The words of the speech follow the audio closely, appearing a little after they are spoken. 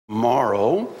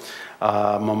Tomorrow,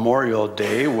 Memorial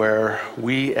Day, where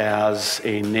we as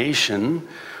a nation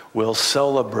will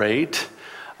celebrate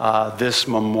this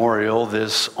memorial,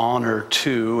 this honor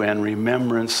to and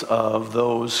remembrance of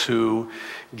those who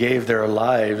gave their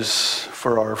lives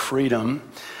for our freedom.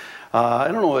 I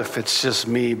don't know if it's just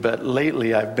me, but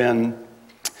lately I've been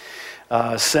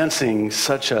sensing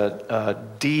such a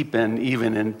deep and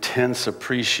even intense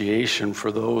appreciation for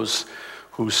those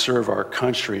who serve our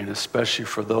country, and especially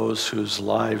for those whose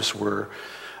lives were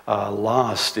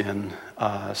lost in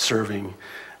serving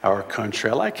our country.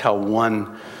 I like how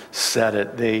one said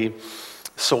it, they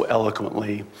so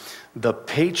eloquently: the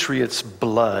patriot's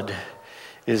blood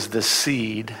is the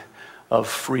seed of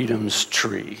freedom's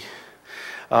tree.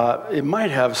 It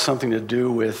might have something to do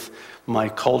with my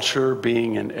culture,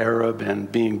 being an Arab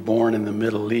and being born in the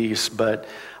Middle East, but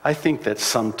I think that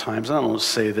sometimes, I don't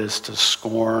say this to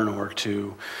scorn or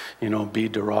to, be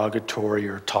derogatory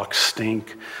or talk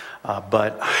stink,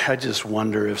 but I just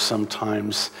wonder if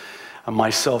sometimes,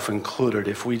 myself included,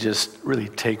 if we just really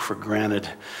take for granted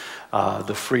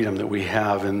the freedom that we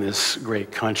have in this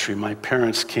great country. My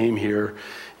parents came here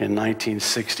in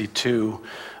 1962,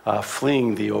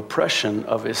 fleeing the oppression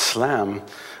of Islam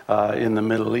in the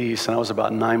Middle East, and I was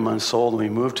about 9 months old when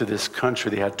we moved to this country.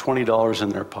 They had $20 in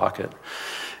their pocket,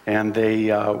 and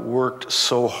they worked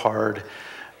so hard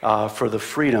for the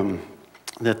freedom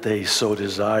that they so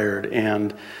desired.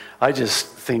 And I just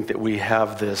think that we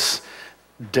have this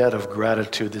debt of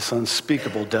gratitude, this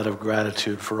unspeakable debt of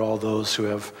gratitude for all those who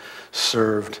have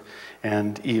served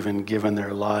and even given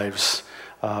their lives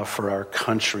for our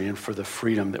country and for the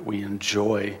freedom that we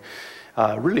enjoy.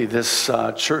 Really, this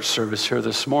church service here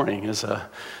this morning is a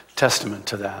testament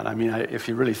to that. I mean, if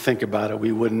you really think about it,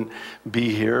 we wouldn't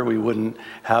be here. We wouldn't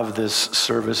have this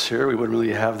service here. We wouldn't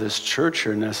really have this church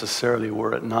here necessarily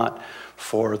were it not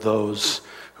for those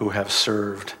who have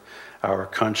served our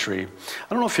country. I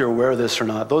don't know if you're aware of this or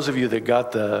not. Those of you that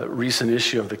got the recent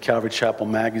issue of the Calvary Chapel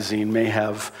magazine may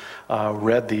have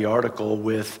read the article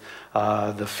with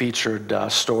the featured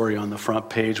story on the front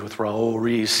page with Raul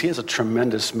Reese. He has a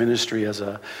tremendous ministry as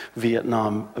a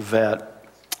Vietnam vet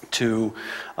to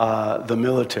the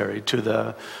military, to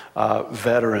the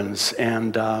veterans.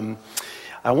 And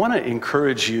I want to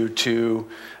encourage you to,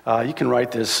 you can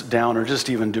write this down or just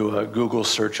even do a Google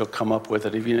search, you'll come up with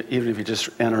it. Even if you just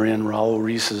enter in Raul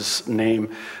Reese's name,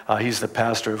 he's the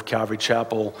pastor of Calvary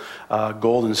Chapel,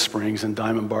 Golden Springs in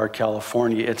Diamond Bar,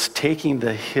 California. It's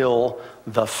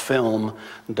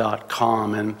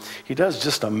takingthehillthefilm.com, and he does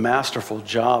just a masterful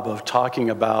job of talking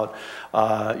about,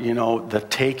 the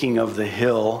taking of the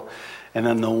hill, and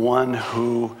then the one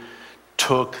who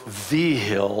took the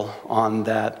hill on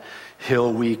that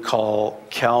hill we call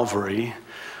Calvary,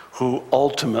 who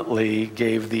ultimately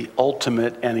gave the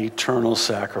ultimate and eternal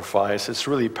sacrifice. It's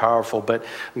really powerful, but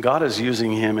God is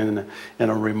using him in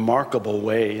a remarkable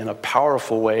way, in a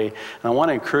powerful way. And I want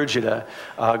to encourage you to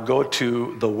go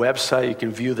to the website. You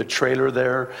can view the trailer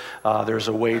there. There's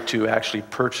a way to actually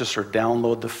purchase or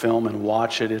download the film and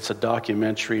watch it. It's a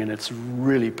documentary, and it's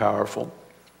really powerful.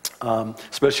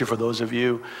 Especially for those of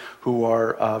you who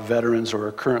are veterans or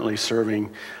are currently serving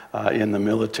in the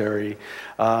military.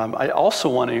 I also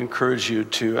want to encourage you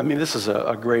to, this is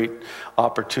a great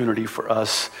opportunity for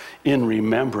us in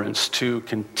remembrance to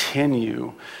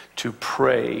continue to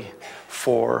pray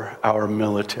for our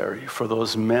military, for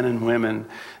those men and women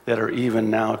that are even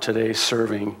now today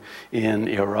serving in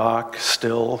Iraq,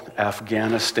 still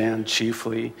Afghanistan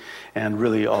chiefly, and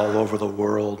really all over the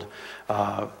world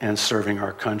and serving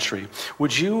our country.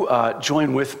 Would you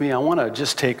join with me? I want to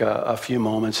just take a few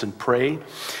moments and pray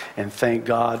and thank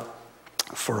God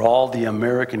for all the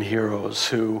American heroes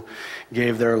who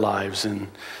gave their lives in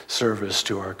service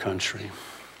to our country.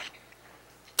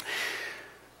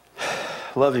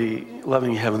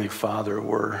 Loving Heavenly Father,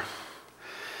 we're,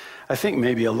 I think,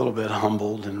 maybe a little bit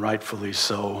humbled, and rightfully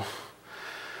so,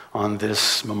 on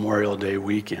this Memorial Day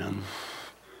weekend.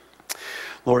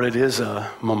 Lord, it is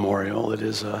a memorial. It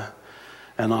is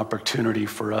an opportunity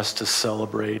for us to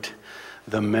celebrate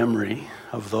the memory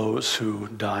of those who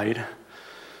died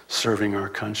serving our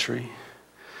country.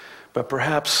 But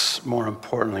perhaps more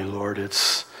importantly, Lord,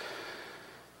 it's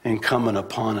incumbent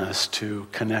upon us to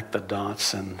connect the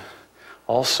dots, and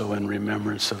also in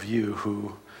remembrance of you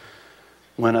who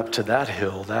went up to that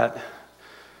hill, that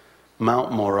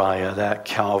Mount Moriah, that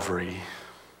Calvary,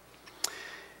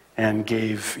 and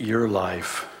gave your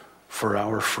life for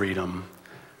our freedom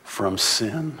from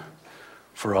sin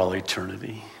for all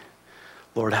eternity.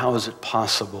 Lord, how is it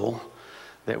possible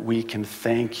that we can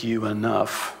thank you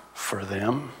enough for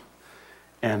them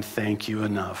and thank you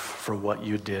enough for what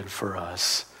you did for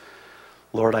us?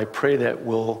 Lord, I pray that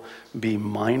we'll be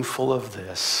mindful of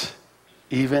this,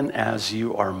 even as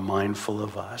you are mindful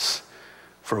of us.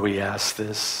 For we ask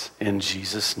this in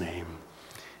Jesus' name.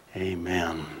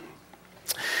 Amen.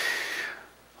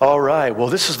 All right, well,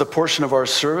 this is the portion of our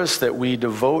service that we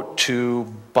devote to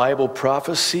Bible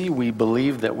prophecy. We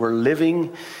believe that we're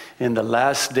living in the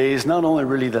last days, not only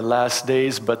really the last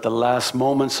days, but the last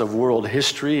moments of world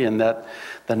history, and that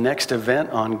the next event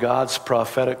on God's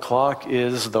prophetic clock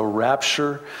is the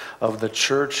rapture of the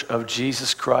Church of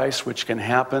Jesus Christ, which can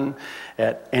happen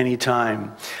at any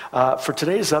time. For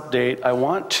today's update, I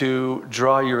want to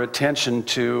draw your attention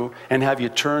to and have you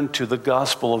turn to the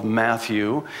Gospel of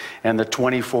Matthew and the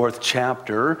 24th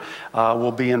chapter.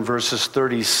 We'll be in verses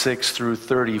 36 through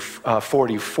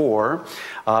 44.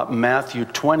 Matthew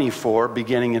 24,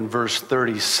 beginning in verse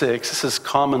 36. This is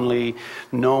commonly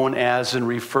known as and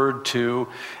referred to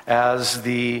as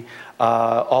the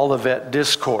Olivet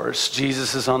Discourse.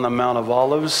 Jesus is on the Mount of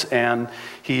Olives, and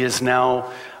he is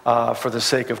now, for the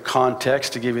sake of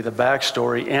context, to give you the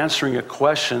backstory, answering a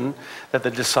question that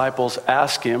the disciples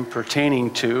ask him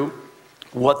pertaining to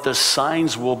what the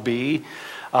signs will be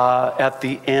at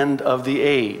the end of the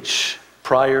age,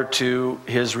 prior to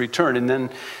his return. And then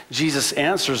Jesus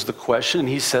answers the question.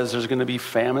 He says there's going to be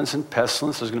famines and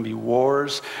pestilence. There's going to be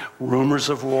wars, rumors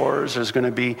of wars. There's going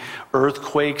to be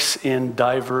earthquakes in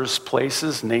diverse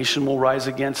places. Nation will rise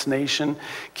against nation,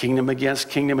 kingdom against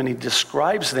kingdom. And he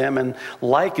describes them and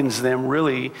likens them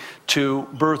really to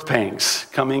birth pangs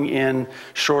coming in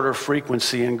shorter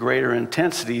frequency and greater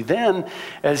intensity. Then,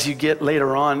 as you get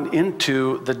later on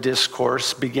into the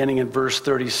discourse, beginning in verse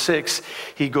 36,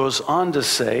 he goes on to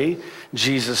say,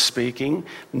 Jesus speaking,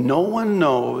 no one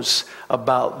knows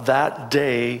about that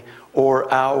day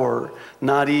or hour,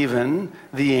 not even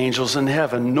the angels in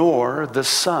heaven, nor the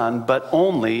Son, but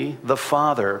only the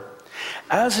Father.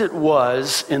 As it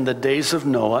was in the days of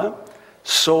Noah,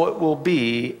 so it will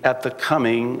be at the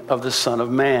coming of the Son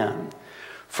of Man.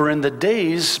 For in the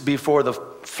days before the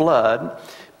flood,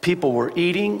 people were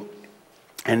eating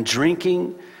and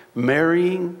drinking,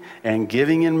 marrying and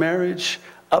giving in marriage,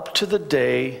 up to the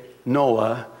day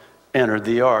Noah entered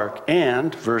the ark.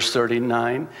 And, verse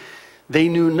 39, they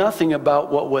knew nothing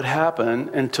about what would happen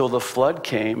until the flood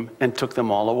came and took them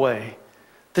all away.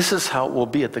 This is how it will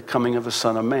be at the coming of the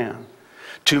Son of Man.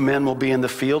 2 men will be in the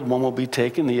field, one will be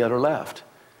taken, the other left.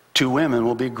 2 women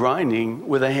will be grinding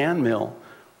with a hand mill,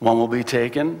 one will be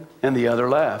taken and the other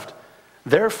left.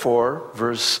 Therefore,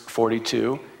 verse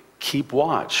 42, keep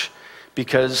watch,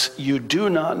 because you do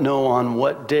not know on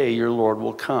what day your Lord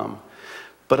will come.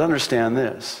 But understand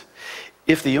this,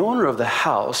 if the owner of the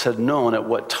house had known at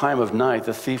what time of night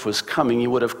the thief was coming, he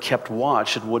would have kept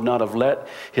watch and would not have let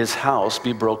his house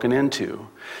be broken into.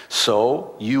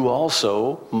 So you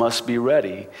also must be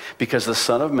ready, because the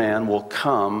Son of Man will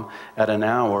come at an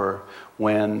hour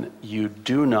when you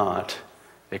do not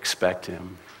expect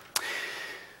him.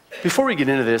 Before we get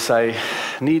into this, I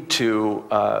need to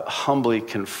humbly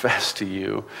confess to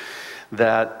you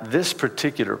that this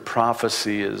particular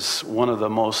prophecy is one of the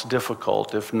most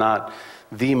difficult, if not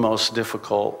the most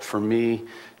difficult, for me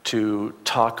to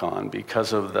talk on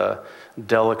because of the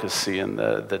delicacy and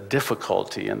the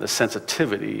difficulty and the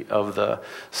sensitivity of the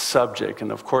subject.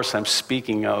 And of course, I'm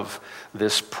speaking of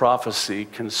this prophecy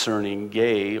concerning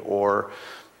gay or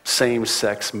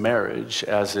same-sex marriage,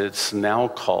 as it's now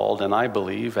called, and I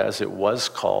believe as it was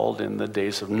called in the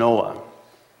days of Noah.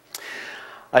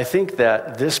 I think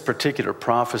that this particular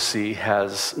prophecy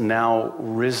has now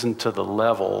risen to the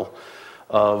level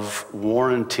of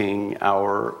warranting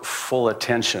our full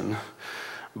attention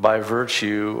by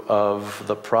virtue of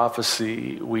the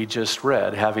prophecy we just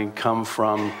read, having come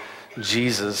from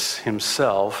Jesus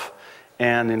himself,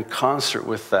 and in concert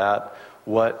with that,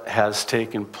 what has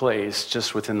taken place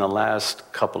just within the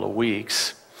last couple of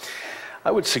weeks.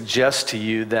 I would suggest to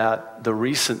you that the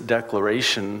recent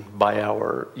declaration by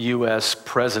our U.S.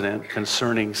 president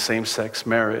concerning same-sex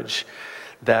marriage,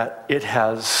 that it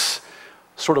has,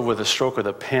 sort of with a stroke of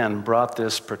the pen, brought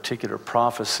this particular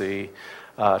prophecy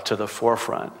to the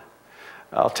forefront.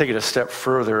 I'll take it a step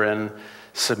further and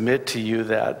submit to you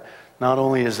that not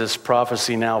only is this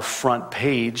prophecy now front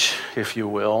page, if you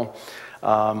will,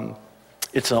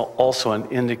 it's also an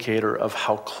indicator of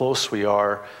how close we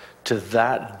are to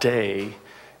that day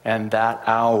and that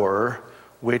hour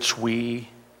which we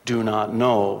do not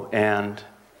know and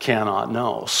cannot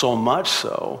know. So much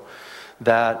so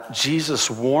that Jesus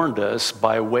warned us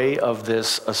by way of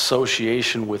this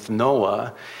association with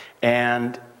Noah,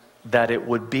 and that it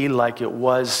would be like it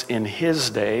was in his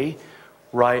day,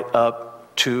 right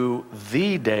up to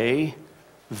the day,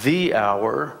 the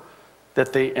hour,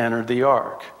 that they entered the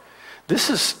ark. This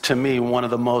is, to me, one of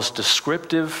the most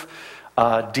descriptive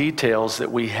details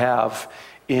that we have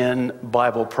in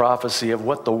Bible prophecy of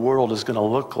what the world is going to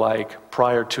look like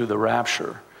prior to the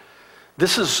rapture.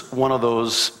 This is one of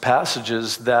those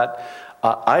passages that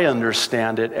I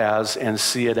understand it as and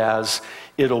see it as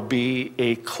it'll be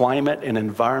a climate, an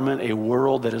environment, a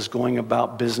world that is going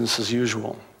about business as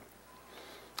usual.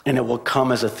 And it will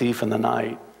come as a thief in the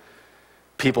night.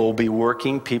 People will be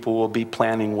working, people will be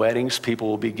planning weddings, people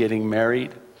will be getting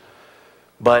married.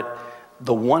 But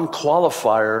the one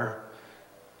qualifier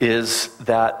is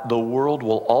that the world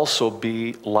will also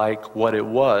be like what it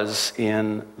was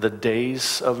in the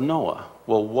days of Noah.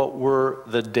 Well, what were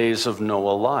the days of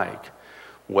Noah like?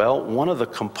 Well, one of the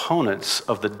components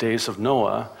of the days of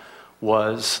Noah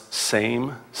was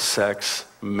same-sex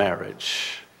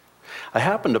marriage. I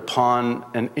happened upon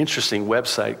an interesting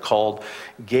website called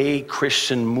Gay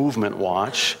Christian Movement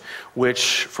Watch,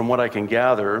 which, from what I can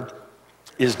gather,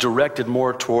 is directed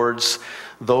more towards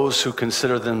those who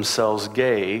consider themselves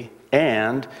gay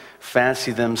and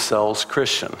fancy themselves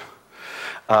Christian,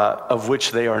 of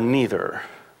which they are neither.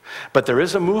 But there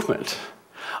is a movement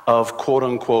of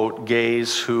quote-unquote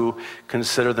gays who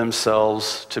consider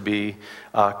themselves to be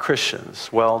Christians.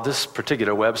 Well, this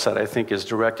particular website, I think, is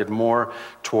directed more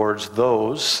towards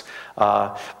those.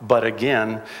 But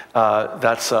again,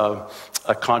 that's a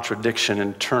contradiction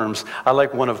in terms. I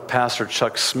like one of Pastor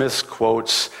Chuck Smith's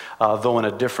quotes, though in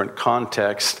a different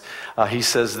context. He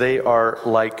says, "They are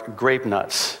like grape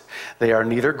nuts. They are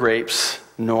neither grapes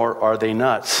nor are they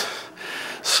nuts."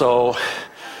 So,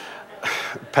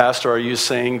 Pastor, are you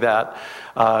saying that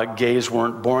gays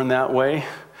weren't born that way?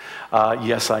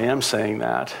 Yes, I am saying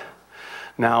that.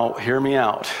 Now, hear me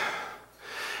out.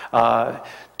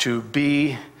 To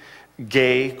be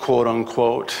gay, quote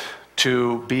unquote,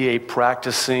 to be a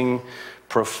practicing,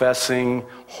 professing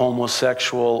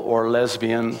homosexual or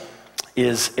lesbian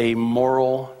is a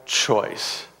moral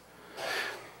choice.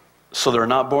 So they're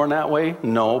not born that way?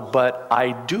 No, but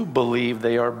I do believe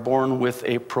they are born with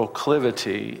a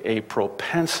proclivity, a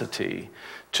propensity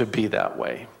to be that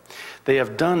way. They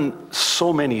have done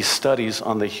so many studies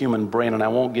on the human brain, and I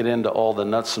won't get into all the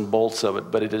nuts and bolts of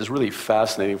it, but it is really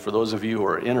fascinating for those of you who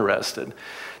are interested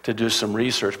to do some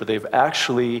research. But they've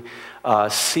actually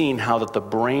seen how that the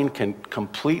brain can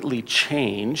completely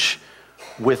change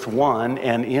with one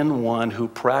and in one who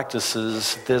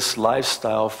practices this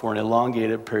lifestyle for an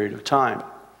elongated period of time.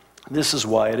 This is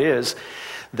why it is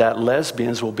that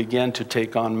lesbians will begin to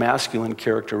take on masculine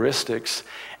characteristics,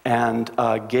 and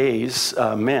gays,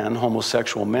 men,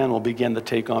 homosexual men, will begin to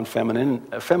take on feminine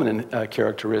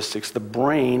characteristics. The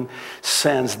brain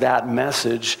sends that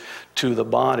message to the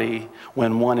body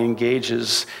when one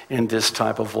engages in this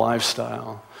type of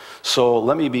lifestyle. So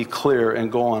let me be clear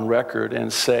and go on record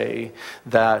and say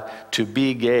that to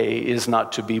be gay is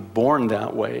not to be born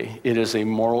that way. It is a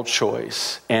moral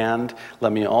choice. And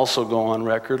let me also go on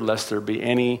record, lest there be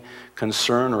any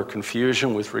concern or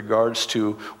confusion with regards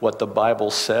to what the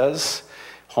Bible says,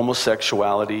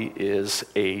 homosexuality is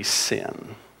a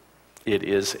sin. It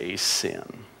is a sin.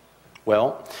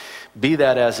 Well, be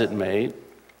that as it may,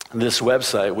 this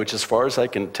website, which as far as I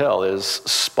can tell is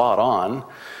spot on,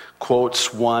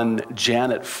 quotes one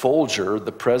Janet Folger,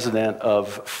 the president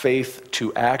of Faith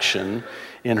to Action,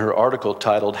 in her article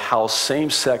titled "How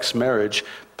Same-Sex Marriage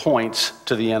Points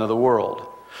to the End of the World."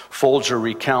 Folger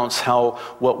recounts how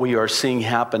what we are seeing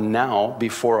happen now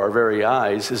before our very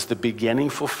eyes is the beginning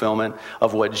fulfillment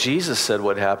of what Jesus said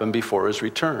would happen before his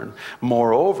return.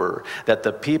 Moreover, that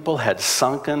the people had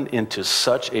sunken into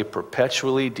such a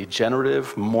perpetually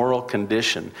degenerative moral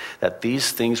condition that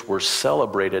these things were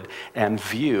celebrated and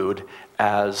viewed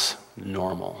as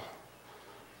normal.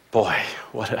 Boy,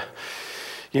 what a...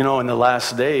 You know, in the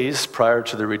last days, prior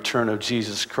to the return of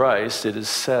Jesus Christ, it is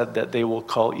said that they will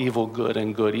call evil good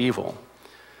and good evil.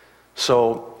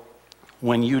 So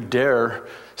when you dare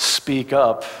speak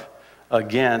up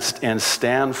against and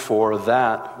stand for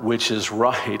that which is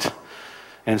right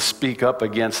and speak up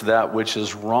against that which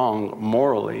is wrong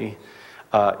morally,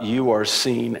 you are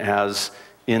seen as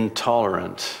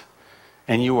intolerant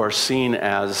and you are seen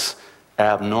as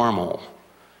abnormal.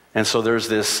 And so there's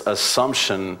this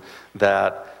assumption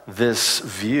that this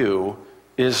view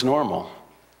is normal.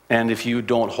 And if you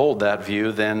don't hold that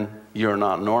view, then you're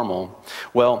not normal.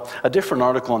 Well, a different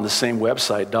article on the same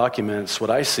website documents what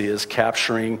I see as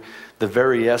capturing the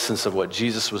very essence of what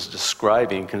Jesus was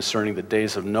describing concerning the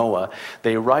days of Noah.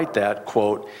 They write that,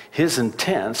 quote, his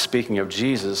intent, speaking of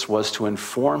Jesus, was to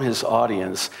inform his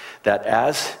audience that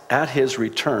as at his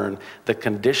return, the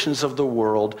conditions of the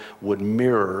world would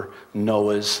mirror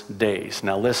Noah's days.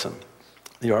 Now listen.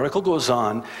 The article goes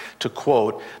on to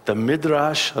quote the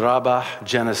Midrash Rabbah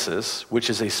Genesis, which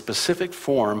is a specific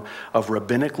form of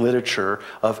rabbinic literature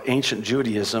of ancient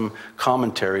Judaism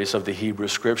commentaries of the Hebrew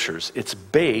Scriptures. It's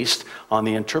based on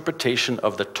the interpretation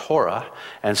of the Torah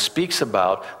and speaks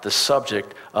about the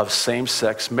subject of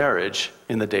same-sex marriage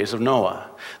in the days of Noah.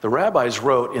 The rabbis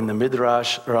wrote in the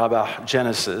Midrash Rabbah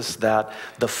Genesis that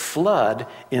the flood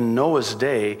in Noah's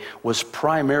day was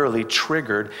primarily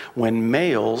triggered when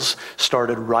males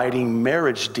started writing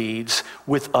marriage deeds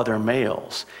with other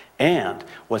males. And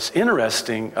what's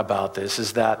interesting about this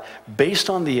is that based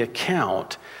on the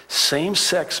account,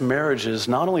 same-sex marriages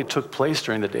not only took place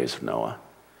during the days of Noah,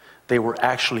 they were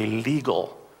actually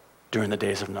legal during the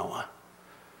days of Noah.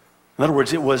 In other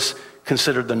words, it was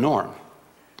considered the norm.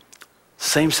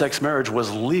 Same-sex marriage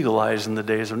was legalized in the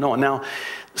days of Noah. Now,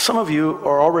 some of you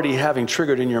are already having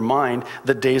triggered in your mind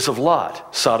the days of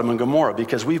Lot, Sodom and Gomorrah,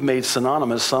 because we've made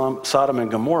synonymous Sodom and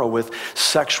Gomorrah with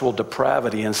sexual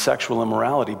depravity and sexual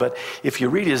immorality. But if you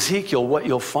read Ezekiel, what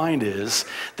you'll find is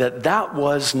that that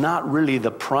was not really the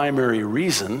primary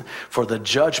reason for the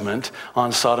judgment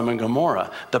on Sodom and Gomorrah.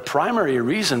 The primary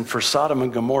reason for Sodom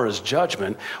and Gomorrah's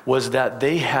judgment was that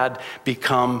they had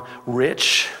become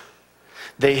rich.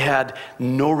 They had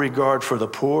no regard for the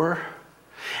poor,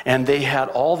 and they had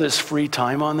all this free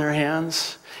time on their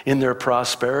hands in their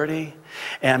prosperity.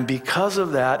 And because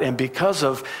of that, and because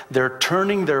of their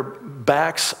turning their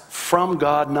backs from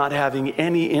God, not having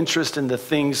any interest in the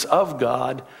things of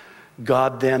God,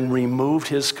 God then removed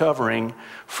his covering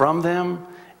from them,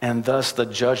 and thus the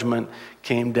judgment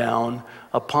came down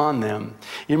upon them.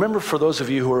 You remember, for those of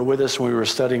you who were with us when we were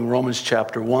studying Romans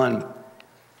chapter 1,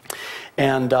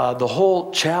 and the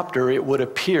whole chapter, it would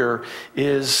appear,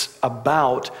 is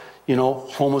about,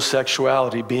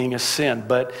 homosexuality being a sin.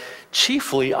 But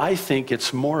chiefly, I think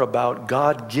it's more about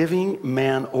God giving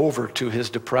man over to his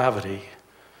depravity.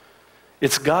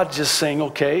 It's God just saying,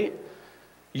 okay,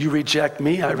 you reject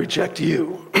me, I reject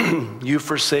you. You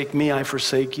forsake me, I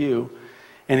forsake you.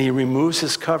 And he removes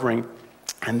his covering,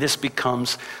 and this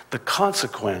becomes the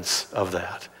consequence of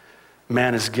that.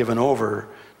 Man is given over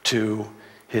to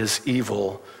his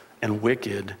evil and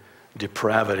wicked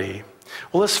depravity.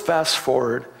 Well, let's fast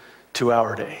forward to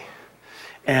our day.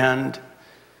 And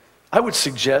I would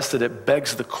suggest that it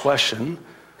begs the question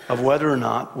of whether or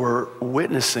not we're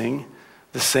witnessing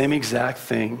the same exact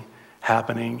thing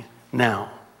happening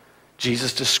now.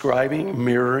 Jesus describing,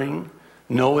 mirroring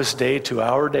Noah's day to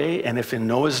our day, and if in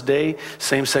Noah's day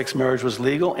same-sex marriage was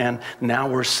legal, and now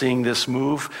we're seeing this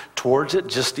move towards it,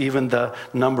 just even the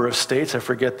number of states, I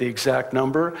forget the exact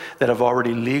number, that have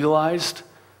already legalized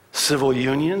civil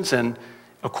unions, and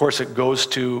of course it goes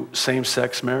to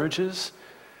same-sex marriages.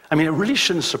 I mean, it really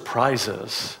shouldn't surprise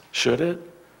us, should it?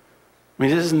 I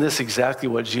mean, isn't this exactly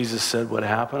what Jesus said would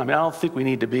happen? I mean, I don't think we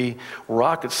need to be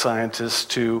rocket scientists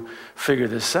to figure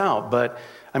this out, but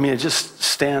I mean, it just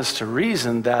stands to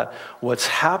reason that what's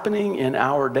happening in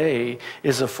our day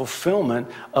is a fulfillment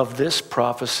of this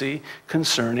prophecy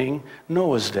concerning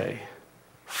Noah's day.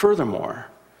 Furthermore,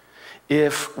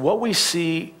 if what we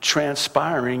see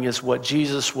transpiring is what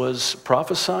Jesus was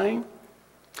prophesying,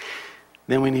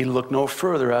 then we need to look no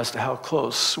further as to how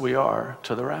close we are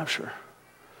to the rapture.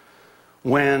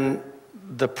 When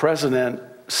the president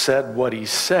said what he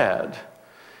said,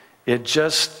 it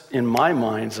just, in my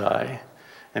mind's eye,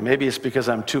 and maybe it's because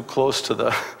I'm too close to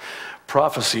the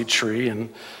prophecy tree,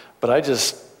 but I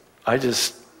just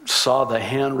saw the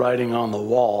handwriting on the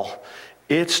wall.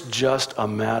 It's just a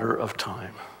matter of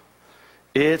time.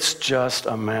 It's just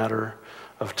a matter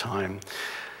of time.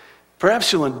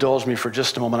 Perhaps you'll indulge me for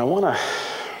just a moment. I want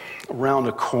to round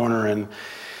a corner, and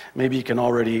maybe you can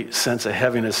already sense a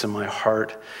heaviness in my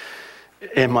heart.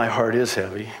 And my heart is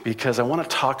heavy because I want to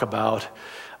talk about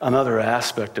another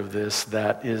aspect of this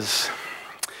that is,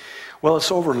 well,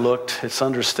 it's overlooked, it's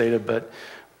understated, but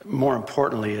more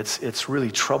importantly, it's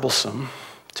really troublesome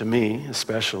to me,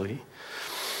 especially.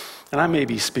 And I may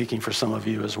be speaking for some of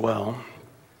you as well.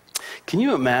 Can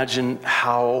you imagine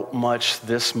how much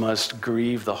this must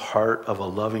grieve the heart of a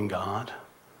loving God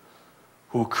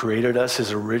who created us?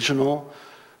 His original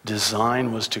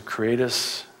design was to create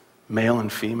us male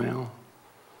and female.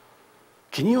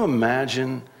 Can you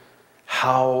imagine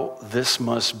how this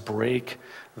must break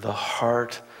the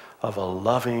heart of a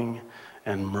loving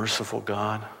and merciful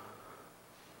God?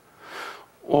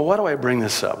 Well, why do I bring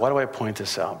this up? Why do I point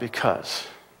this out? Because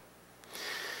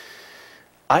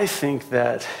I think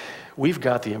that we've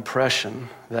got the impression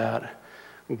that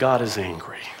God is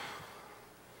angry.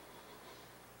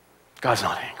 God's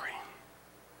not angry.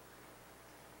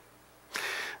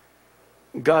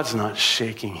 God's not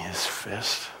shaking his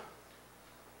fist.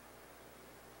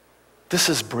 This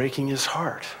is breaking his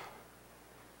heart.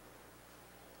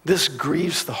 This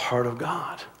grieves the heart of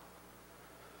God.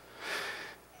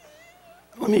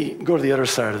 Let me go to the other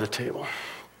side of the table.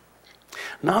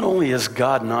 Not only is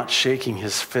God not shaking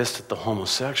his fist at the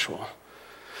homosexual,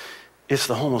 it's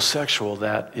the homosexual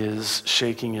that is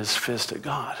shaking his fist at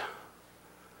God.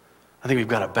 I think we've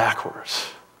got it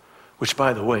backwards, which,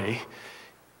 by the way,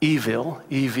 evil,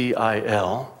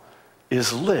 E-V-I-L,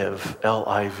 is live,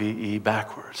 L-I-V-E,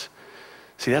 backwards.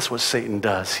 See, that's what Satan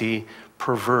does. He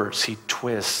perverts, he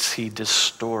twists, he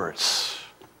distorts.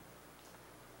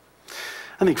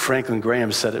 I think Franklin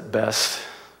Graham said it best,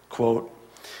 quote,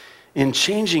 "In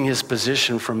changing his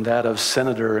position from that of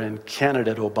Senator and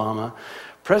candidate Obama,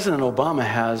 President Obama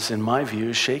has, in my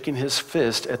view, shaken his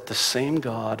fist at the same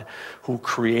God who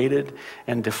created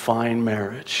and defined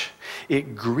marriage.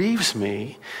 It grieves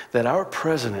me that our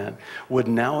president would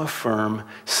now affirm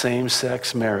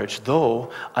same-sex marriage,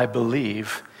 though I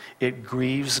believe it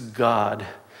grieves God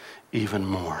even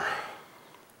more."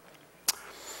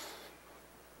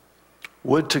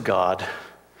 Would to God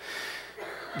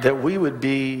that we would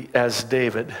be, as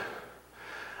David,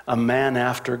 a man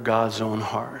after God's own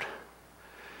heart,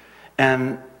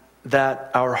 and that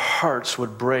our hearts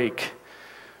would break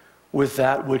with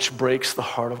that which breaks the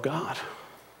heart of God.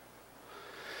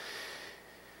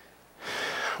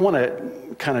 I want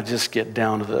to kind of just get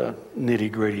down to the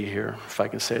nitty-gritty here, if I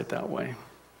can say it that way.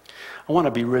 I want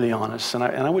to be really honest, and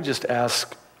I would just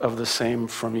ask of the same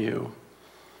from you.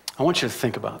 I want you to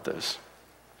think about this.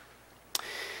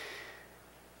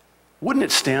 Wouldn't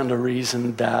it stand to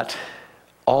reason that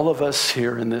all of us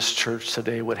here in this church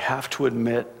today would have to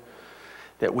admit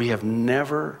that we have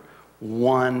never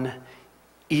won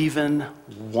even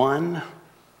one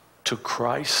to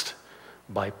Christ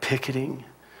by picketing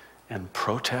and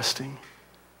protesting,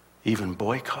 even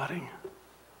boycotting?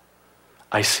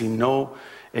 I see no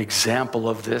example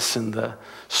of this in the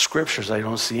scriptures. I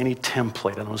don't see any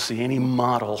template. I don't see any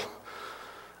model.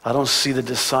 I don't see the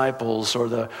disciples or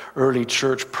the early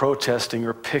church protesting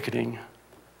or picketing.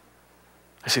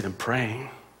 I see them praying.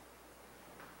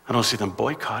 I don't see them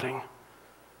boycotting.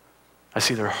 I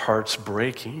see their hearts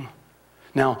breaking.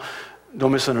 Now,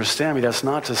 don't misunderstand me. That's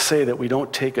not to say that we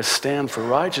don't take a stand for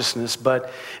righteousness,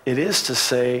 but it is to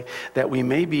say that we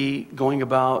may be going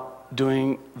about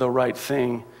doing the right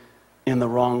thing in the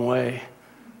wrong way,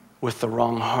 with the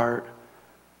wrong heart,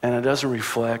 and it doesn't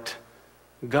reflect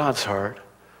God's heart.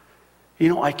 You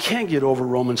know, I can't get over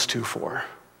Romans 2:4.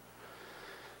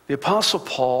 The Apostle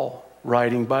Paul,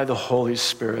 writing by the Holy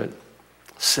Spirit,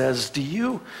 says, "Do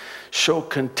you show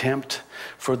contempt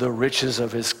for the riches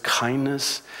of his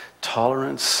kindness,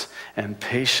 tolerance, and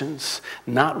patience,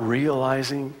 not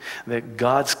realizing that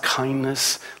God's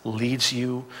kindness leads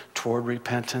you toward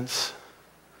repentance?"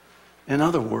 In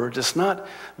other words, it's not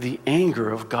the anger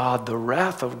of God, the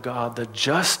wrath of God, the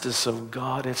justice of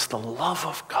God. It's the love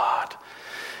of God.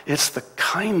 It's the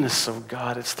kindness of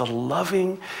God. It's the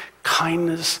loving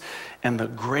kindness and the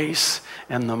grace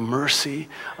and the mercy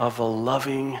of a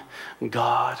loving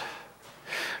God.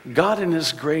 God in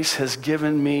his grace has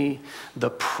given me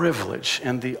the privilege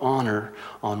and the honor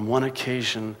on one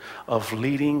occasion of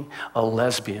leading a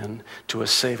lesbian to a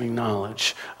saving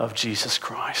knowledge of Jesus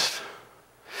Christ.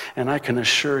 And I can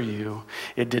assure you,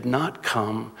 it did not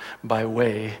come by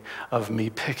way of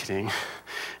me picketing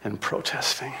and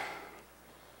protesting.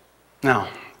 Now,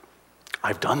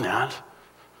 I've done that.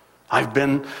 I've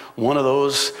been one of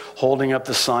those holding up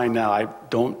the sign now. I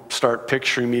don't start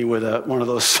picturing me with one of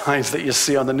those signs that you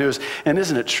see on the news. And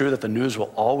isn't it true that the news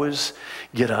will always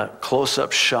get a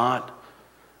close-up shot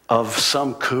of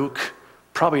some kook,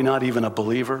 probably not even a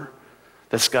believer,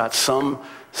 that's got some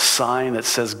sign that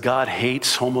says God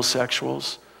hates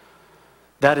homosexuals?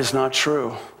 That is not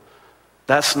true.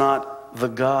 That's not the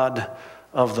God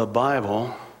of the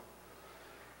Bible.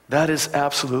 That is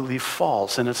absolutely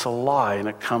false, and it's a lie, and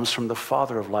it comes from the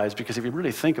father of lies, because if you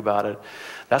really think about it,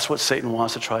 that's what Satan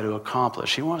wants to try to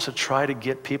accomplish. He wants to try to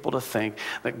get people to think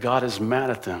that God is mad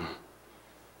at them,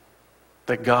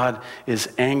 that God is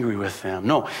angry with them.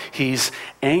 No, he's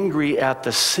angry at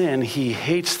the sin. He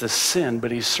hates the sin, but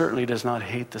he certainly does not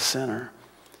hate the sinner.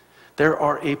 There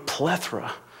are a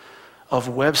plethora of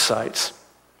websites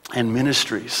and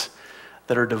ministries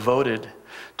that are devoted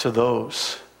to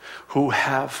those who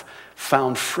have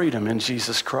found freedom in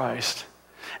Jesus Christ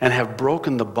and have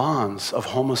broken the bonds of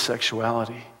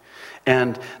homosexuality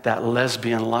and that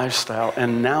lesbian lifestyle,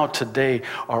 and now today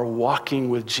are walking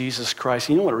with Jesus Christ.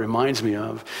 You know what it reminds me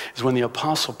of is when the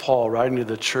Apostle Paul, writing to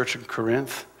the church in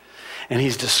Corinth, and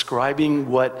he's describing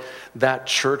what that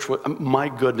church was. My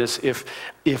goodness, if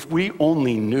we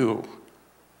only knew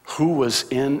who was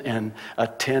in and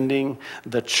attending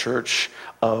the church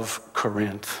of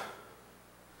Corinth.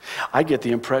 I get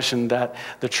the impression that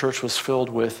the church was filled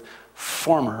with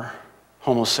former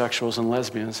homosexuals and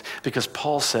lesbians, because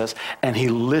Paul says, and he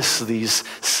lists these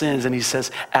sins, and he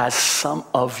says, as some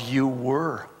of you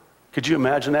were. Could you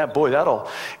imagine that? Boy, that'll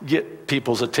get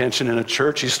people's attention in a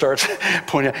church. He starts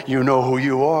pointing out, you know who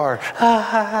you are.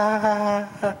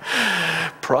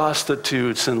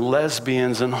 Prostitutes and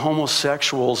lesbians and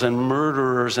homosexuals and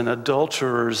murderers and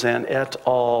adulterers and et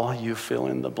al. You fill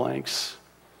in the blanks.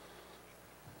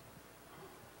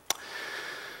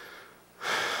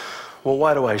 Well,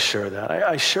 why do I share that?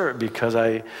 I share it because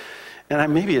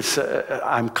maybe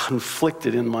I'm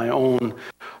conflicted in my own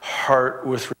heart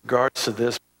with regards to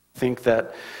this. I think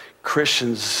that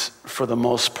Christians, for the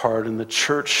most part, and the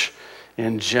church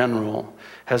in general,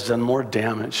 has done more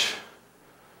damage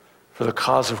for the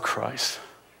cause of Christ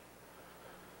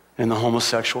in the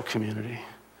homosexual community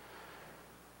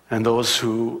and those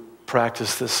who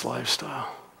practice this lifestyle.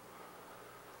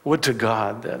 Would to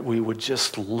God that we would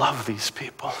just love these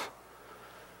people.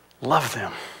 Love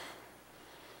them.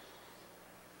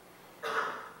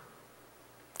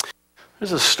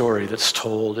 There's a story that's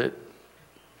told. It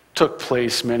took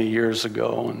place many years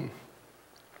ago, and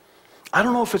I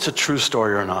don't know if it's a true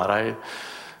story or not.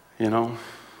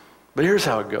 But here's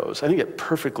how it goes. I think it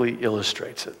perfectly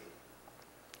illustrates it.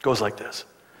 It goes like this.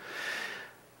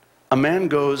 A man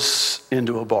goes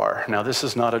into a bar. Now, this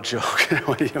is not a joke.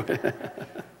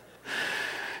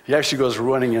 He actually goes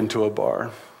running into a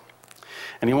bar.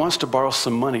 And he wants to borrow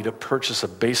some money to purchase a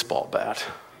baseball bat.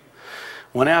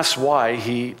 When asked why,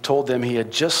 he told them he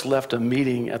had just left a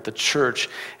meeting at the church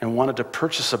and wanted to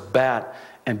purchase a bat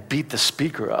and beat the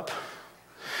speaker up.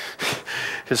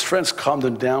 His friends calmed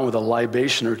him down with a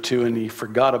libation or two, and he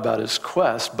forgot about his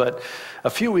quest. But a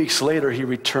few weeks later, he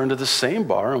returned to the same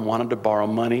bar and wanted to borrow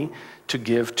money to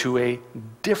give to a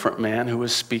different man who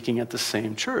was speaking at the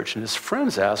same church. And his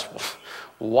friends asked, well,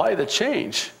 why the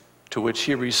change? To which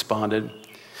he responded,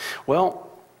 well,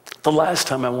 the last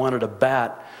time I wanted a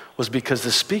bat was because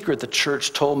the speaker at the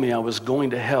church told me I was going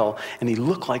to hell, and he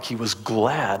looked like he was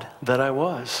glad that I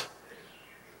was.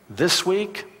 This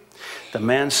week, the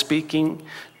man speaking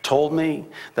told me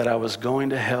that I was going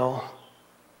to hell,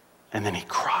 and then he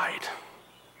cried.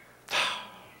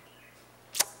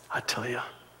 I tell you.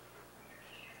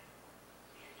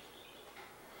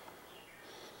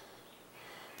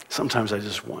 Sometimes I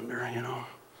just wonder,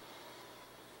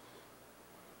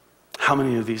 how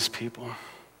many of these people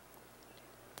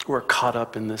who are caught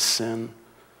up in this sin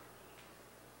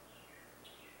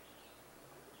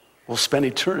will spend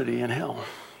eternity in hell?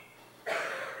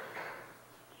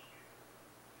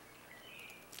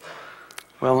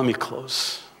 Well, let me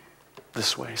close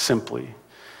this way, simply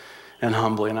and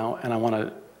humbly, and I want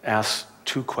to ask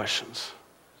two questions.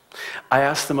 I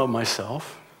ask them of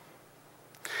myself,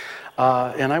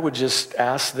 and I would just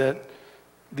ask that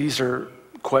these are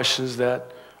questions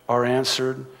that are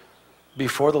answered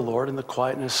before the Lord in the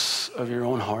quietness of your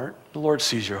own heart. The Lord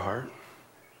sees your heart.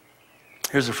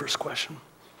 Here's the first question.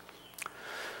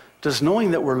 Does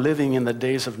knowing that we're living in the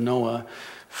days of Noah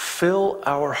fill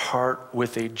our heart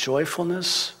with a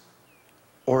joyfulness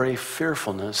or a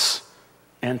fearfulness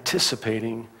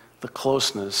anticipating the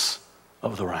closeness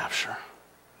of the rapture?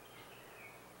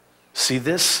 See,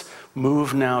 this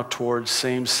move now towards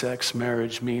same-sex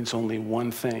marriage means only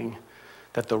one thing,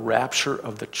 that the rapture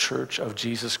of the church of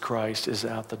Jesus Christ is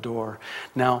at the door.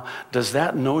 Now, does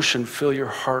that notion fill your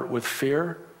heart with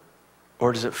fear,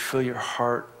 or does it fill your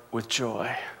heart with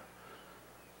joy?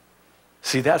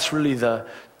 See, that's really the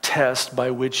test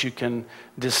by which you can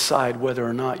decide whether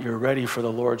or not you're ready for the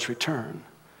Lord's return.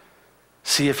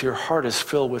 See, if your heart is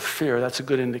filled with fear, that's a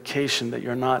good indication that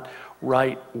you're not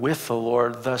right with the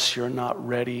Lord, thus you're not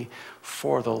ready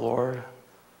for the Lord.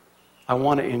 I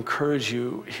want to encourage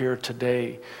you here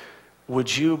today.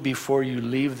 Would you, before you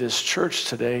leave this church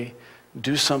today,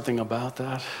 do something about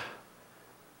that?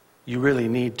 You really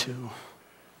need to.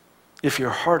 If your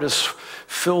heart is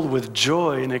filled with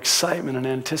joy and excitement and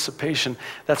anticipation,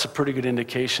 that's a pretty good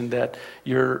indication that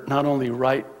you're not only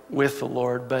right with the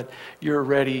Lord, but you're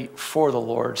ready for the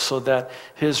Lord, so that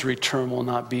his return will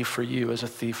not be for you as a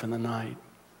thief in the night.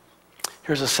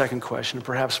 Here's a second question, and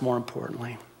perhaps more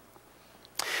importantly.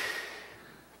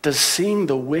 Does seeing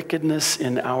the wickedness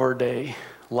in our day,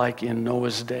 like in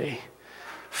Noah's day,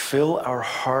 fill our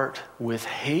heart with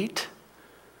hate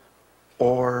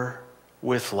or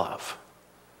with love?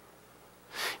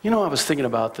 I was thinking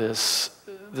about this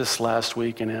last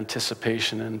week in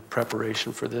anticipation and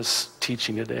preparation for this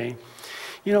teaching today.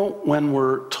 You know, when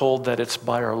we're told that it's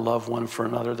by our love one for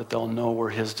another that they'll know we're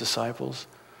his disciples.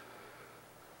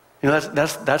 You know,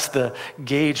 that's the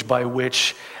gauge by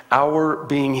which our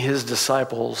being his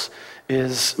disciples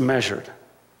is measured.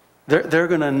 They're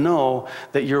going to know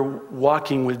that you're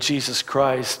walking with Jesus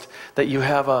Christ, that you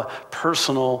have a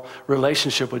personal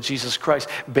relationship with Jesus Christ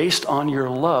based on your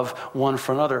love one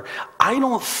for another. I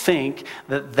don't think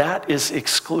that that is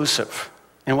exclusive.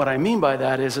 And what I mean by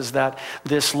that is that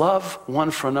this love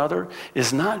one for another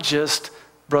is not just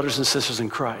brothers and sisters in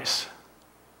Christ.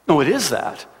 No, it is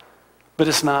that, but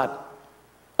it's not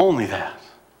only that.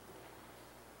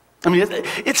 I mean,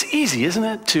 it's easy, isn't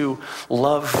it, to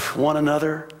love one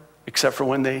another, except for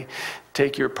when they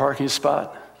take your parking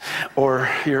spot or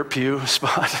your pew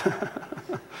spot.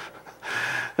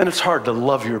 Then it's hard to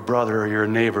love your brother or your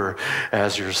neighbor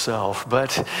as yourself.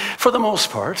 But for the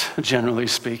most part, generally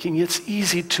speaking, it's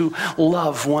easy to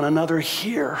love one another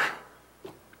here.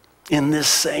 In this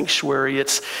sanctuary,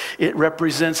 it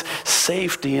represents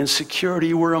safety and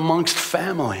security. We're amongst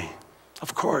family,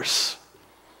 of course.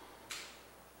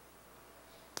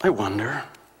 I wonder,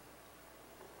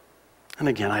 and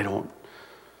again,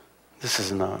 this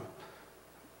isn't a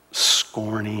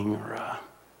scorning or a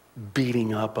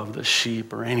beating up of the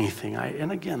sheep or anything.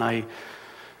 I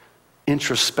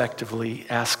introspectively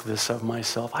ask this of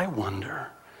myself. I wonder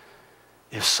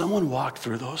if someone walked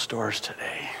through those doors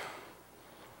today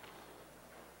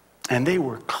and they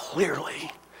were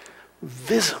clearly,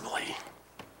 visibly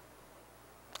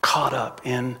caught up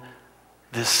in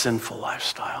this sinful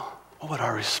lifestyle, what would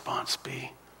our response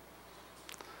be?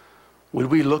 Would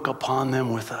we look upon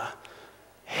them with a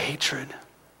hatred?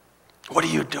 What are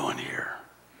you doing here?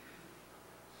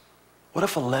 What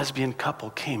if a lesbian couple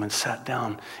came and sat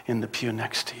down in the pew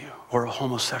next to you? Or a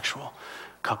homosexual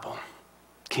couple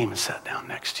came and sat down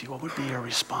next to you? What would be your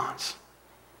response?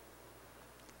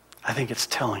 I think it's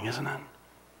telling, isn't it?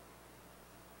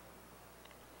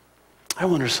 I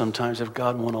wonder sometimes if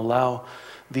God won't allow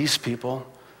these people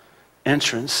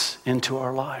entrance into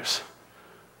our lives,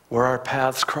 where our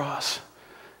paths cross,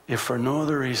 if for no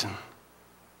other reason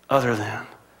other than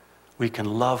we can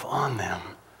love on them,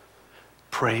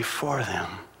 pray for them,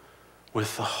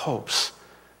 with the hopes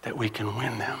that we can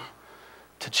win them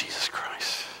to Jesus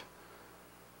Christ.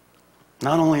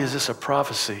 Not only is this a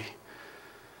prophecy,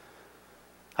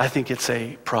 I think it's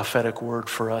a prophetic word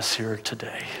for us here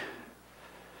today.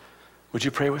 Would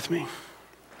you pray with me?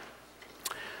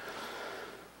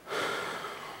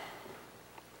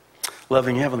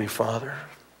 Loving Heavenly Father,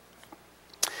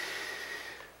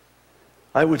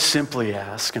 I would simply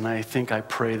ask, and I think I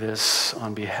pray this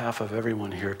on behalf of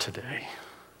everyone here today,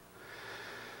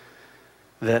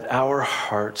 that our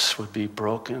hearts would be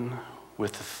broken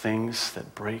with the things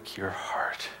that break your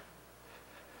heart.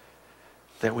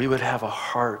 That we would have a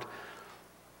heart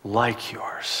like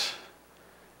yours,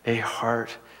 a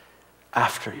heart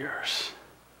after yours.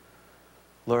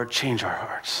 Lord, change our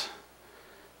hearts.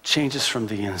 Change us from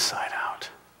the inside out.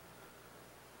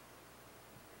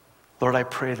 Lord, I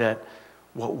pray that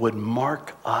what would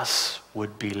mark us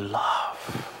would be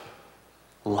love.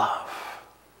 Love.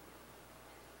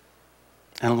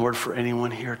 And Lord, for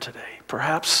anyone here today,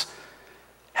 perhaps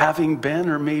having been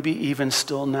or maybe even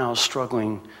still now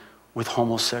struggling with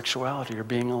homosexuality or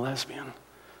being a lesbian,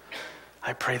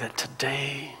 I pray that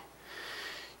today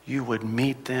you would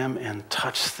meet them and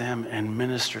touch them and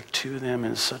minister to them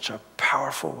in such a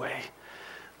powerful way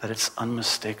that it's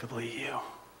unmistakably you.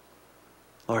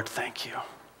 Lord, thank you.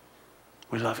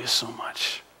 We love you so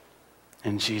much.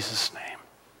 In Jesus'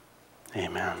 name,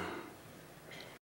 amen.